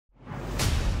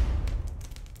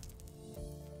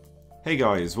Hey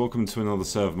guys, welcome to another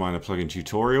ServerMiner plugin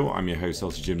tutorial. I'm your host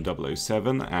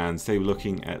LTJim007 and today we're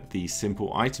looking at the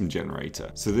simple item generator.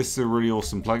 So this is a really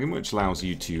awesome plugin which allows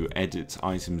you to edit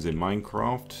items in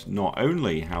Minecraft, not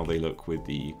only how they look with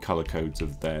the color codes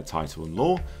of their title and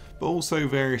lore, but also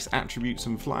various attributes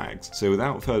and flags. So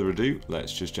without further ado,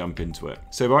 let's just jump into it.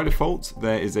 So by default,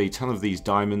 there is a ton of these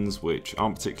diamonds which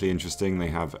aren't particularly interesting. They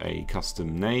have a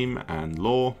custom name and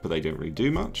lore, but they don't really do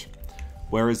much.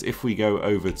 Whereas if we go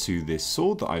over to this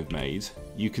sword that I've made,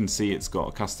 you can see it's got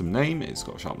a custom name, it's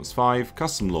got sharpness 5,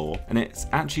 custom lore, and it's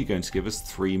actually going to give us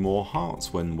 3 more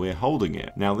hearts when we're holding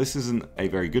it. Now this isn't a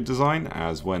very good design,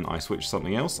 as when I switch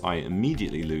something else, I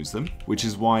immediately lose them, which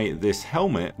is why this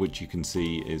helmet, which you can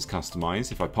see is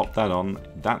customized, if I pop that on,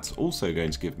 that's also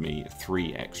going to give me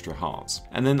 3 extra hearts.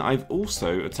 And then I've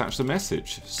also attached a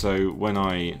message, so when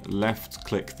I left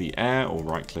click the air or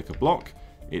right click a block,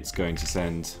 it's going to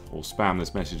send or spam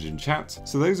this message in chat.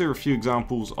 So those are a few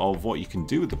examples of what you can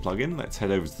do with the plugin. Let's head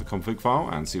over to the config file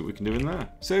and see what we can do in there.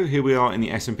 So here we are in the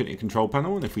SMPinity control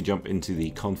panel, and if we jump into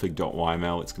the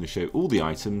config.yml, it's going to show all the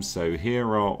items. So here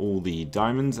are all the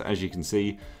diamonds. As you can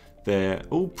see, they're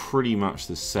all pretty much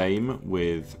the same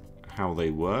with how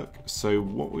they work. So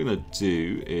what we're going to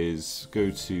do is go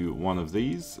to one of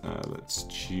these. Let's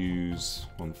choose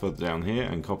one further down here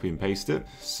and copy and paste it.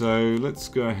 So let's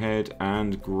go ahead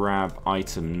and grab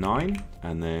item 9,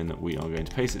 and then we are going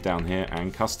to paste it down here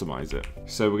and customize it.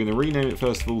 So we're going to rename it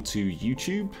first of all to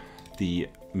YouTube. The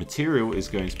material is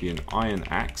going to be an iron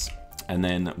axe. And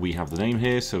then we have the name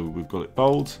here, so we've got it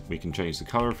bold. We can change the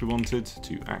color if we wanted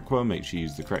to aqua, make sure you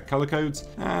use the correct color codes.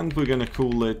 And we're gonna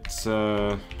call it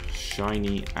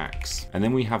shiny axe. And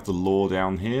then we have the lore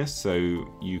down here, so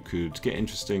you could get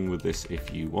interesting with this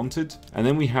if you wanted. And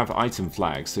then we have item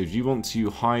flags. So do you want to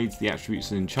hide the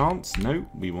attributes and enchants? No,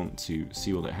 we want to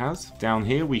see what it has. Down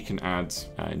here we can add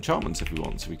enchantments if we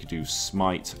want. So we could do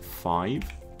smite 5.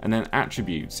 And then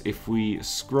attributes, if we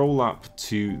scroll up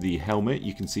to the helmet,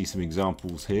 you can see some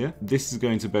examples here. This is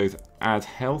going to both add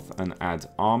health and add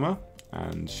armor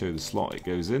and show the slot it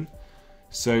goes in.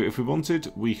 So if we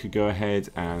wanted, we could go ahead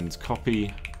and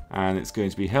copy, and it's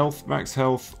going to be health, max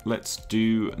health. Let's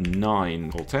do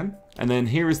 9 or 10. And then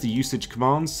here is the usage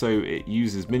command. So it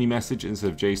uses mini message instead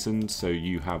of JSON. So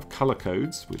you have color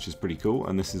codes, which is pretty cool.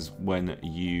 And this is when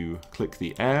you click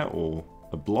the air or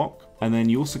a block, and then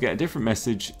you also get a different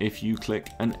message if you click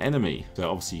an enemy. So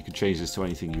obviously you could change this to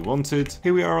anything you wanted.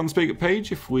 Here we are on the spigot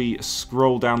page. If we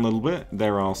scroll down a little bit,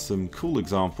 there are some cool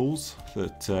examples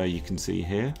that you can see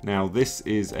here. Now this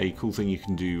is a cool thing you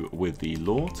can do with the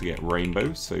lore to get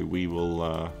rainbow. So we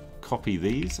will copy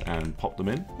these and pop them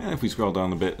in. And if we scroll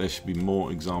down a bit, there should be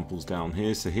more examples down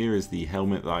here. So here is the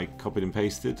helmet that I copied and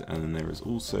pasted, and then there is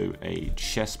also a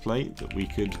chest plate that we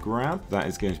could grab. That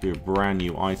is going to be a brand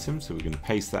new item, so we're going to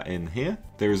paste that in here.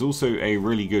 There is also a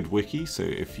really good wiki, so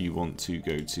if you want to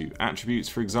go to attributes,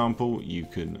 for example, you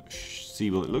can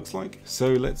see what it looks like.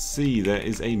 So let's see, there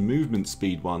is a movement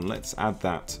speed one. Let's add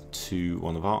that to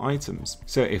one of our items.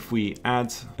 So if we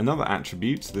add another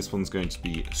attribute, this one's going to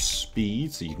be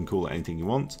speed, so you can call it anything you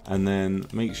want, and then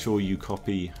make sure you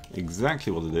copy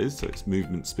exactly what it is. So it's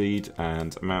movement speed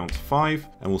and amount 5,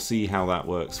 and we'll see how that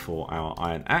works for our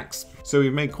iron axe. So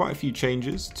we've made quite a few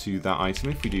changes to that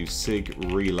item. If we do sig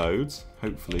reload,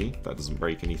 hopefully that doesn't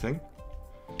break anything.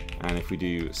 And if we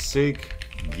do sig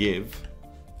give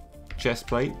chest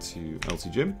plate to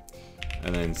LTJim,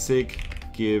 and then sig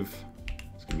give,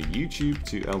 it's going to be YouTube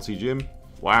to LTJim.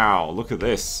 Wow, look at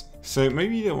this. So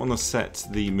maybe you don't want to set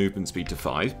the movement speed to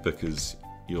 5 because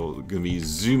you're going to be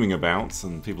zooming about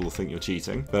and people will think you're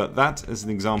cheating. But that is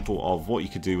an example of what you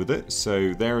could do with it.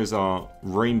 So there is our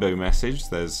rainbow message.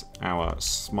 There's our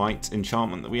smite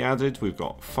enchantment that we added. We've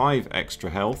got 5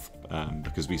 extra health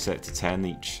because we set it to 10.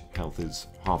 Each health is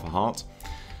half a heart.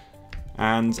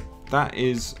 And that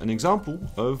is an example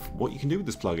of what you can do with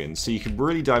this plugin. So you can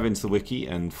really dive into the wiki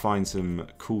and find some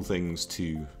cool things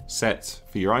to set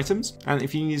for your items. And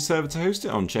if you need a server to host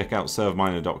it on, check out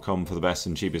serverminer.com for the best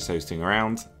and cheapest hosting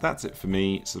around. That's it for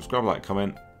me. Subscribe, like,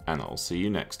 comment, and I'll see you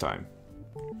next time.